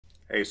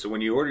Hey, so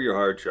when you order your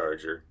hard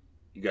charger,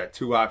 you got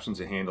two options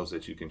of handles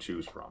that you can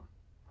choose from.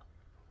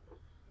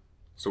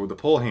 So with the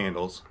pull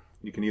handles,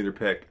 you can either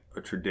pick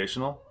a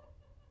traditional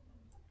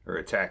or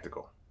a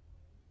tactical.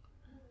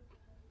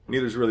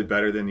 Neither's really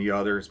better than the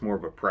other. It's more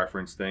of a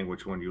preference thing,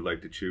 which one you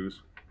like to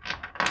choose.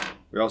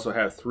 We also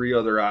have three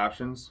other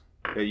options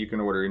that you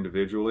can order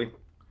individually.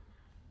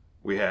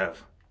 We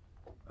have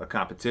a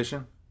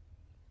competition,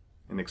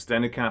 an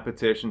extended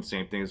competition,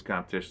 same thing as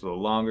competition, a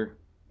little longer,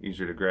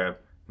 easier to grab,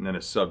 and then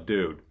a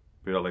subdued.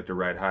 If you don't like to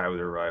ride high with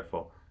your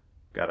rifle,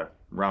 got a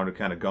rounded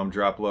kind of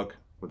gumdrop look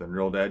with a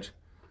knurled edge.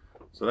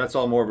 So that's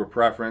all more of a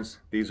preference.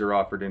 These are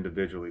offered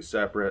individually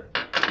separate.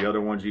 The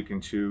other ones you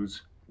can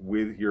choose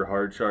with your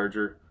hard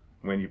charger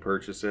when you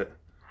purchase it.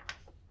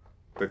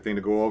 Quick thing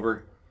to go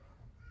over.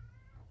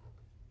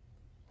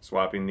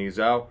 Swapping these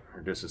out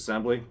or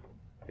disassembly,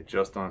 it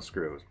just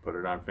unscrews. Put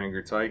it on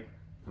finger tight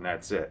and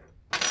that's it.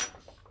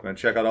 Go and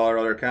check out all our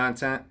other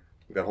content.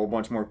 We've got a whole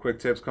bunch more quick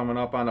tips coming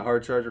up on the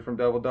hard charger from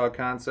Devil Dog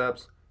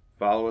Concepts.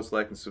 Follow us,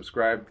 like, and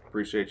subscribe.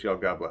 Appreciate y'all.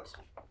 God bless.